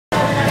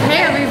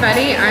Hey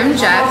everybody, I'm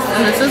Jess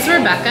and this is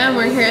Rebecca and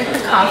we're here at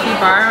the coffee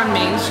bar on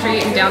Main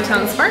Street in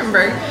downtown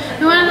Spartanburg.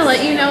 We wanted to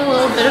let you know a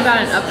little bit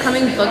about an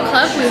upcoming book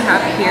club we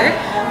have here.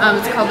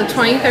 It's called the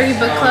 2030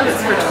 Book Club.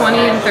 It's for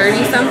 20 and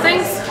 30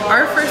 somethings.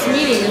 Our first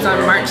meeting is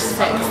on March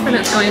 6th and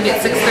it's going to be at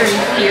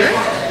 6:30 here.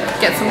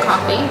 Get some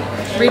coffee,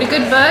 read a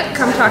good book,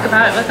 come talk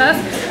about it with us.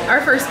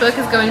 Our first book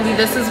is going to be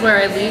This Is Where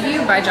I Leave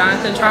You by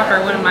Jonathan Tropper,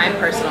 one of my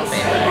personal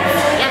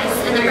favorites. Yes,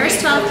 and the first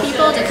 12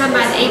 people to come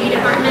by the AV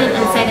department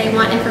and say they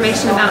want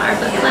information about our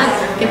book club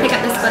can pick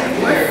up this book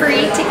for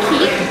free to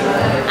keep.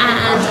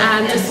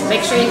 And just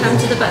make sure you come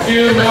to the book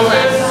club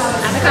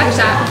at the coffee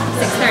shop,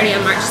 6:30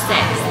 on March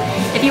 6th.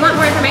 If you want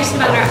more information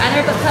about our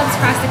other book clubs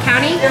across the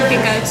county, you can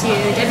go to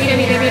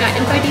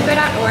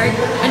www.infodepot.org.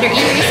 Under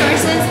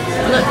e-resources,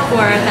 look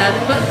for the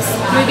books,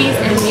 movies,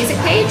 and music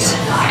page,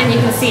 and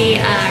you can see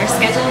our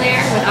schedule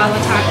there with all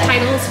the top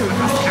titles from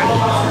across the county.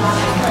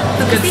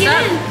 Hope to see you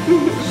then.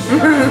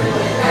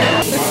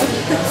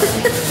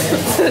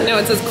 No,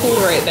 it says cool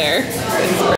right there.